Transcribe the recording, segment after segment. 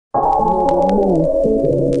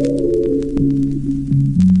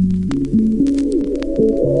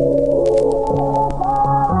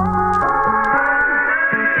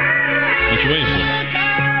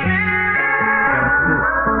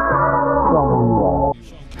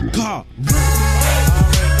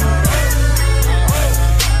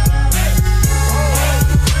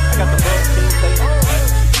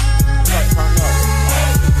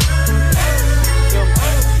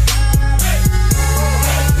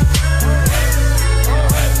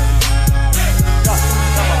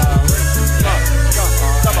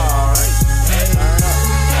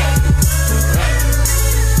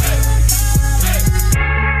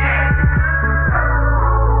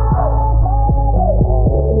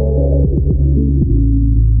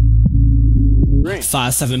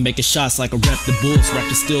5'7", making shots like a rep the Bulls. Rap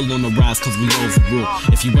is still on the rise cause we overrule.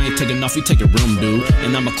 If you ain't taking off, you take a room, dude.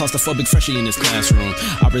 And I'm a claustrophobic freshie in this classroom.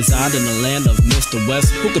 I reside in the land of Mr.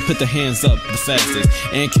 West. Who could put their hands up the fastest?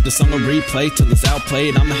 And keep the song on replay till it's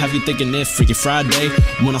outplayed. I'ma have you thinking it Freaky Friday.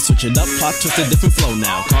 When I switch it up, plot twist a different flow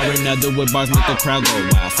now. KvreeM now do with bars make the crowd go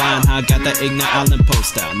wild. Find how I got that ignorant island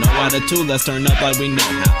post style. No attitude, let's turn up like we know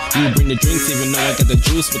how. You bring the drinks even though I got the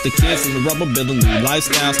juice. With the kids in the rubber building new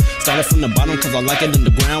lifestyles. Started from the bottom cause I like it in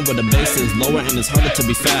the ground where the bass is lower and it's harder to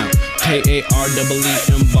be found. KAREEM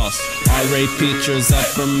boss. RA features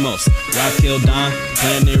uppermost. Rock Hill Don,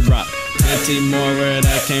 Planet Rock. Plenty more where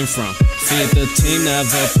that came from. Feed the team,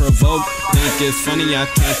 never provoke. Think it's funny, I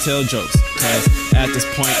can't tell jokes. Cause at this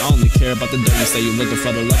point I only care about the dough. You say you looking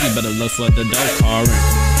for the love, you better look for the dough,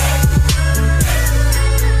 KvreeM.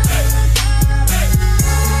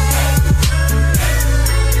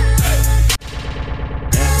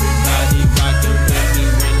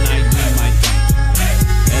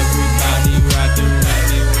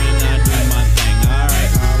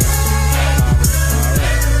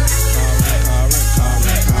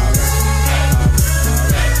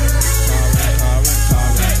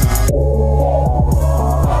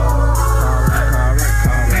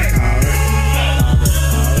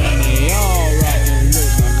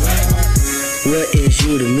 What is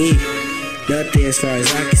you to me? Nothing as far as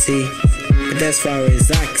I can see. But that's far as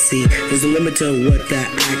I can see. There's a limit to what that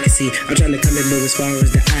I can see. I'm trying to come in, but as far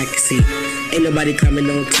as the I can see, ain't nobody coming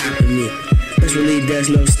on top of me. That's really, there's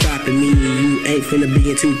no stopping me. You ain't finna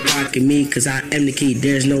be in two pocket me, cause I am the key,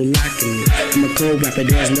 there's no locking me. I'm a cold rapper,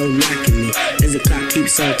 there's no knocking me. As the clock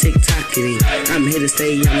keeps on tick-tocking me, I'm here to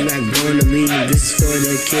stay, I'm not going to leave. This is for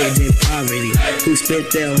the kids in poverty who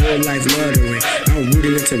spent their whole life loitering. I'm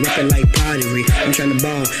rooting into rapping like pottery. I'm trying to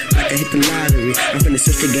ball like I hit the lottery. I'm finna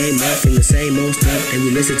switch the game up from the same old stuff that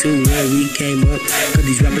we listened to when we came up. Cause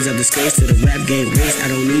these rappers are disgraced to the rap game race.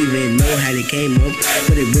 I don't even know how they came up,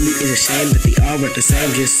 but it really is a shame that they all rap the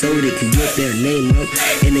same just so they can get their name up.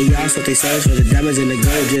 And they all sell their souls for the diamonds and the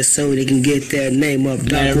gold just so they can get their name up.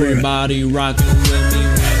 Everybody rockin' with me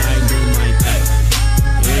when I do my thing.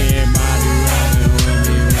 Everybody rockin' with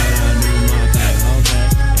me when I do my thing. Okay.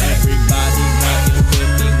 Everybody rockin'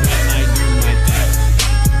 with me when I do my thing.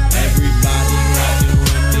 Everybody rockin'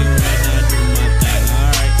 with me when I do my thing.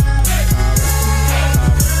 Alright.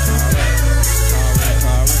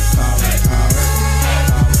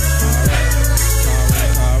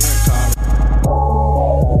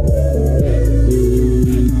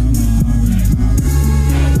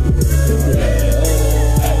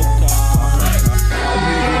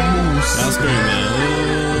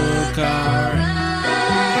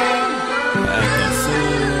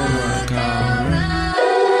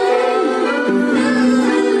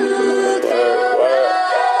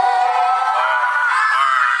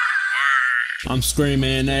 I'm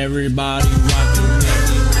screaming, everybody rockin' with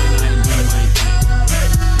me when I do my thing.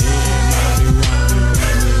 Everybody rockin' with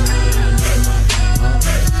me when I do my thing.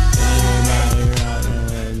 Okay. Everybody rockin'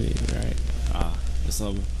 with me, right? It's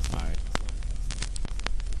over. Alright.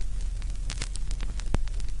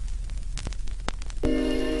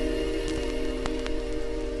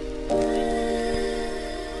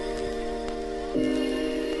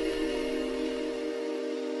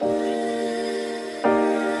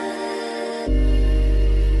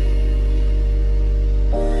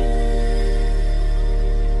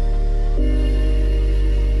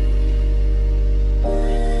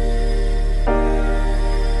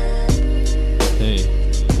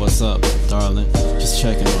 What's up, darling? Just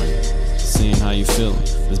checking on you, seeing how you feeling.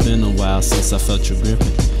 It's been a while since I felt you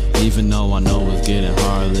gripping. Even though I know it's getting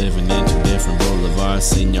hard living in two different boulevards.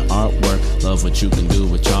 Seen your artwork, love what you can do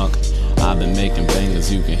with chalk. I've been making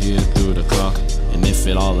bangers, you can hear it through the caulk. And if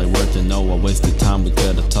it all ain't worth it, no, I wasted time. We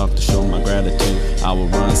could've talked to show my gratitude. I will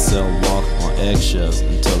run, sell, walk on eggshells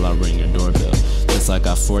until I ring your doorbell. Just like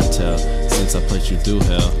I foretell, since I put you through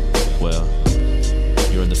hell. Well,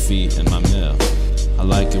 you're the feet in my mail. I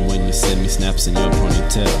like it when you send me snaps in your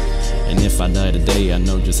ponytail. And if I die today, I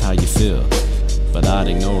know just how you feel. But I'd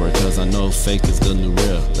ignore it, cause I know fake is the new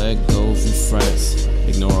real. Let go of your friends,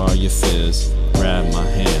 ignore all your fears. Grab my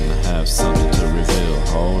hand, I have something to reveal.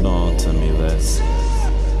 Hold on to me, let's.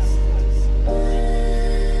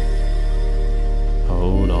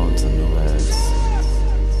 Hold on to me, let's.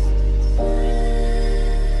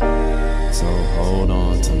 So hold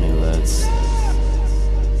on to me, let's.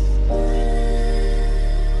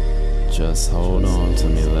 Just hold on to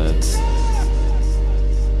me, let's.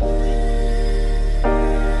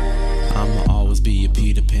 I'ma always be your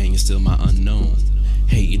Peter Pan, you're still my unknown.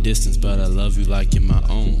 Hate your distance, but I love you like you're my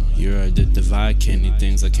own. You're a divide, candy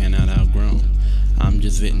things I cannot outgrow. I'm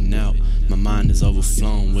just venting out, my mind is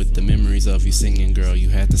overflown with the memories of you singing, girl. You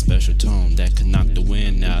had the special tone that could knock the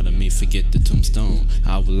wind out of me, forget the tombstone.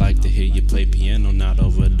 I would like to hear you play piano, not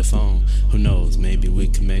over the phone. Who knows, maybe we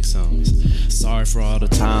can make songs. Sorry for all the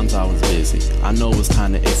times I was busy. I know it's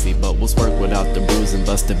kinda iffy, but what's work without the bruising,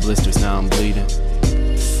 busted blisters, now I'm bleeding.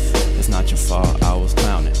 It's not your fault, I was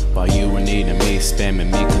clowning while you were needing me,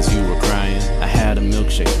 spamming me cause you were crying. I had a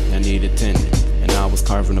milkshake that needed tending, and I was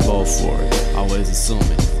carving a bowl for it, always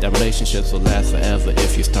assuming that relationships will last forever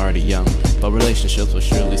if you started young. But relationships will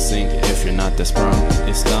surely sink if you're not that sprung.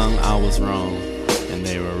 It stung, I was wrong, and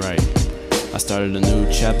they were right. I started a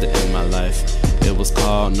new chapter in my life. It was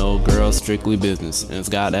called No Girl, Strictly Business. And if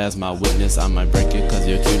God as my witness, I might break it cause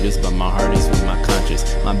you're cutest, but my heart is with my conscience.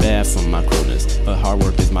 My bad for my crudeness, but hard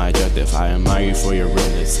work is my objective. I admire you for your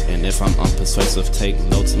realness, and if I'm unpersuasive, take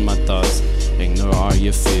notes of my thoughts. Ignore all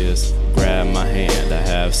your fears, grab my hand, I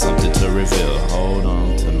have something to reveal. Hold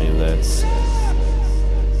on to me, let's.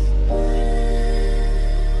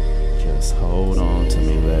 Just hold on to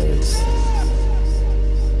me, let's.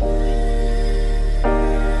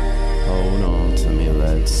 Hold on to me,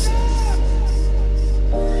 let's.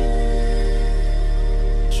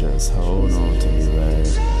 Just hold on.